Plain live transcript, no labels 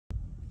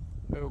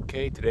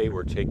Okay, today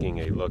we're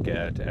taking a look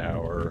at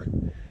our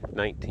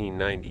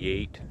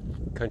 1998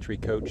 Country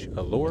Coach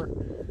Allure.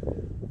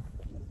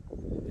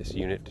 This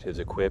unit is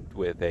equipped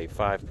with a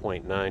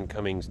 5.9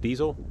 Cummings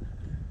diesel,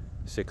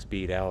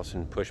 6-speed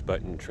Allison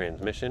push-button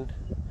transmission,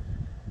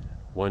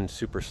 one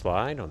super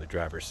slide on the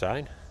driver's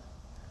side.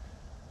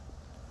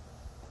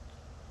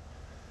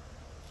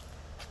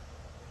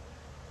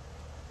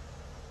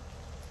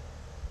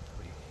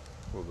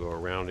 We'll go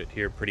around it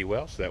here pretty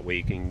well so that way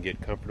you can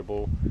get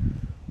comfortable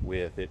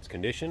with its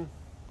condition.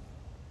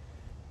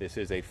 This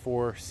is a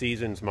 4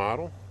 seasons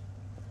model,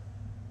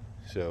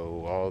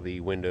 so all the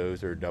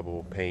windows are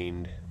double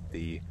paned.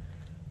 The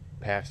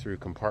pass-through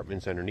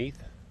compartments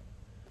underneath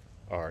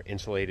are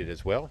insulated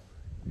as well.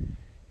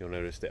 You'll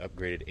notice the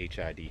upgraded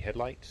HID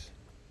headlights.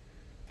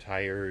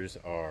 Tires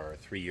are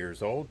 3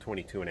 years old,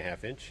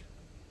 22.5 inch.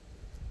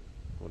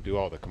 We'll do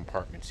all the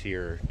compartments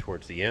here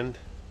towards the end.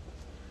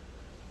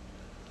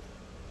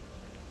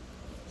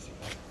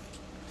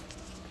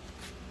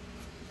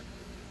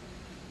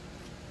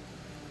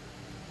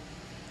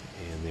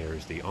 And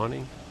there's the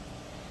awning.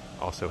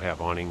 Also have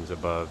awnings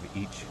above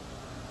each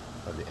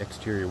of the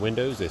exterior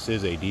windows. This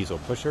is a diesel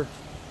pusher,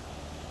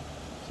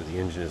 so the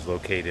engine is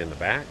located in the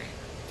back.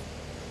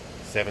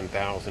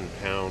 7,000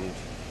 pound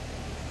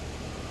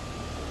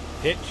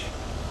hitch.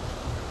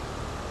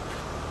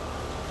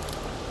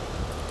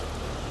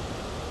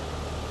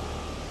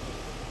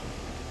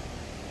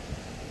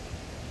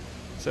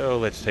 So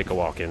let's take a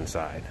walk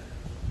inside,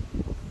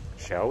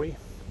 shall we?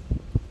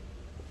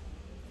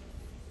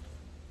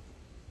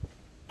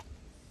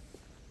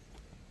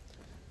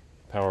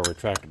 Power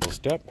retractable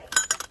step,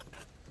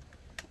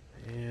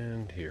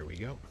 and here we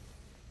go.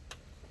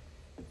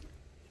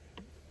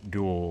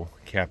 Dual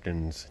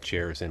captain's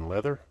chairs in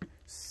leather,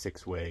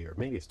 6-way or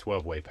maybe it's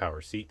 12-way power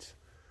seats.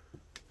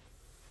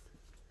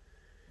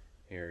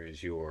 Here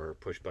is your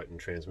push button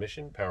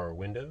transmission, power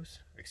windows,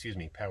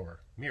 power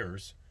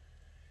mirrors,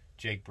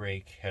 Jake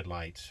brake,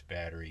 headlights,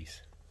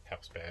 batteries,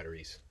 house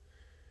batteries.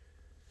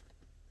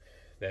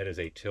 That is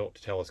a tilt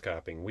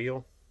telescoping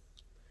wheel,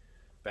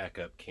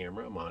 backup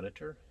camera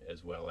monitor,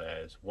 as well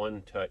as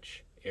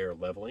one-touch air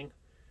leveling,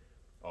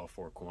 all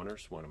 4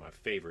 corners, one of my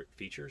favorite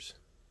features.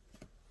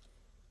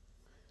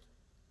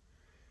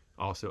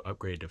 Also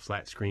upgraded to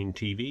flat screen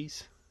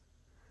TVs,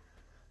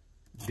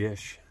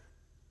 dish,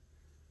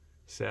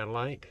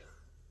 satellite,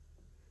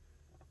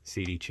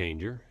 CD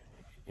changer,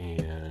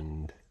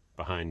 and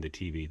behind the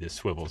TV this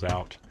swivels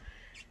out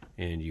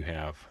and you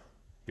have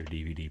your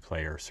DVD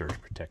player, surge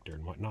protector,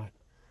 and whatnot.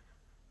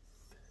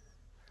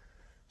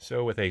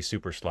 So with a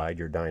super slide,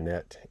 your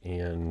dinette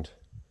and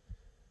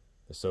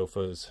the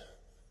sofas,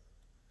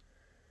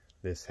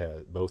 this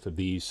has both of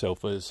these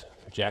sofas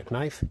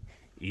jackknife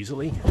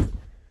easily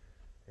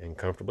and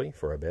comfortably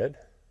for a bed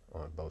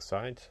on both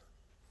sides.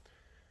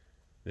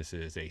 This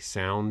is a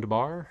sound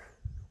bar,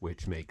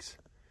 which makes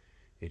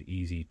it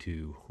easy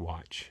to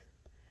watch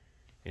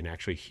and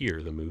actually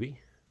hear the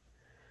movie.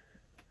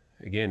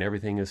 Again,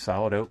 everything is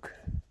solid oak,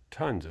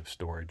 tons of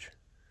storage.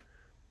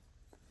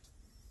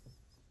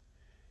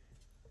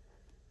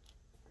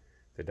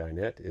 The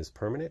dinette is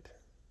permanent.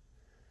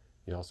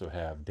 You also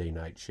have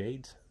day-night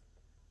shades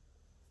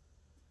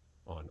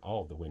on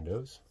all of the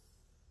windows.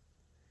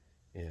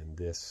 And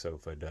this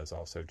sofa does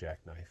also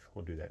jackknife.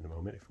 We'll do that in a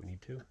moment if we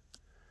need to.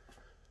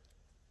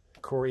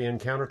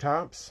 Corian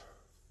countertops.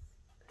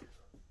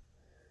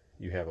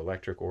 You have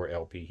electric or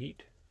LP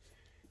heat.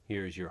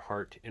 Here's your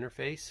Heart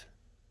interface.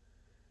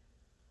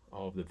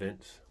 All of the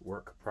vents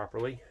work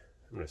properly.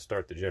 I'm going to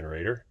start the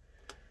generator.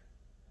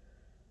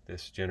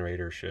 This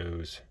generator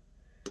shows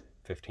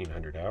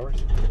 1,500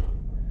 hours.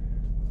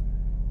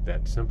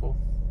 That's simple.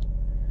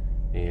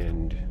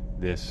 And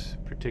this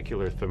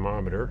particular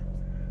thermometer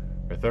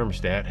or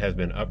thermostat has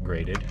been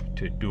upgraded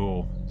to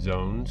dual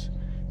zones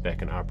that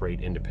can operate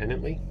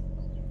independently.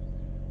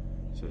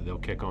 So they'll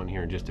kick on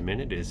here in just a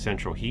minute. It is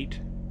central heat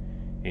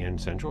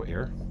and central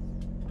air.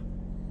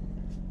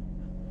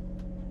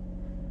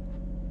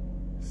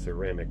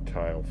 Ceramic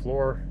tile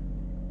floor.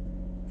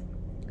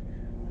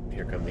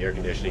 Here come the air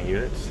conditioning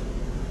units.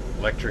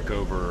 Electric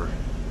over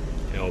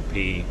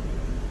LP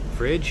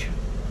fridge.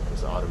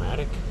 It's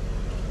automatic.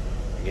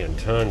 Again,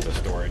 tons of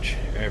storage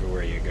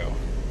everywhere you go.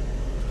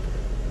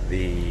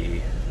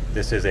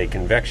 This is a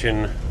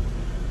convection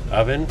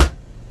oven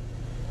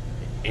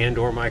and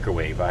or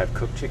microwave. I've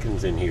cooked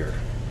chickens in here.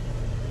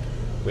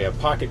 We have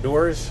pocket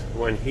doors,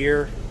 one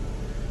here,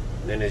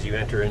 and then as you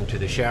enter into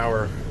the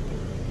shower,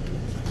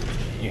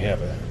 you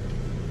have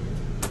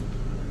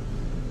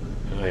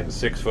I am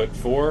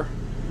 6'4"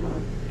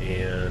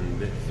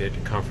 and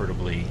fit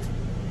comfortably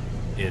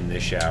in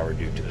this shower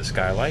due to the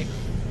skylight.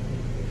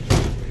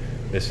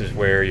 This is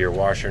where your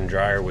washer and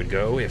dryer would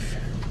go if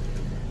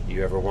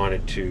you ever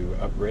wanted to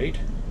upgrade.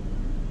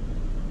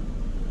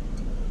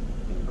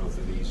 And both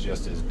of these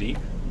just as deep.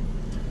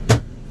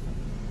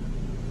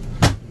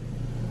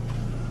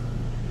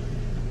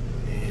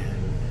 And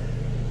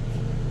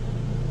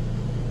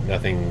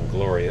nothing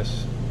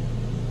glorious,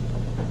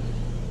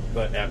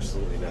 but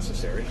absolutely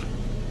necessary.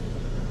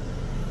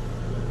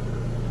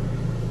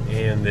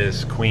 And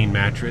this queen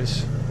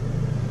mattress.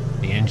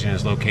 The engine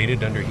is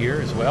located under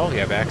here as well. You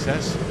have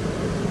access.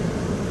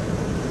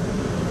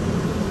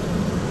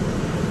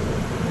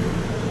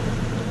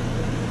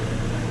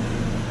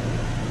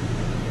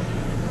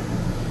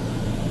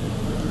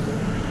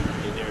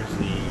 And there's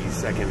the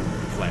second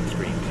flat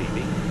screen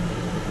TV.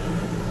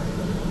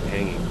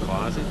 Hanging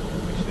closet,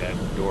 which that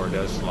door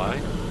does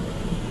slide.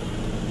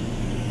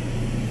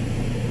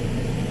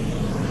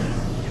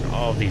 And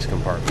all of these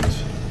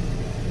compartments.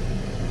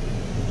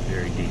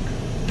 Very deep.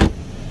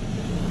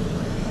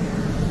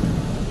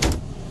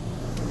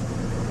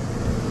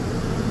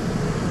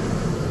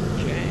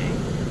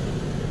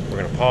 We're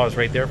going to pause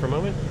right there for a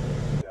moment.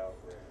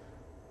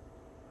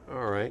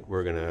 Alright,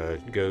 we're going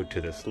to go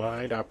to the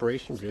slide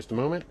operation for just a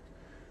moment.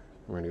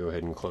 We're going to go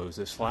ahead and close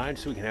this slide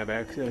so we can have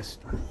access.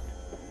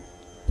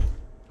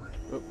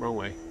 Oh, wrong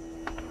way.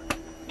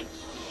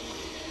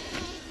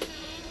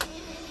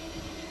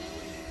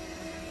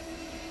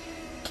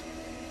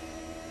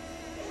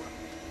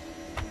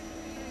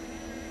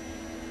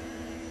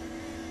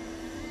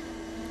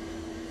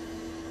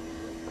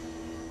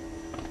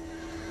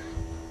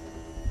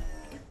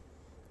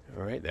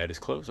 All right, that is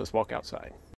closed. Let's walk outside.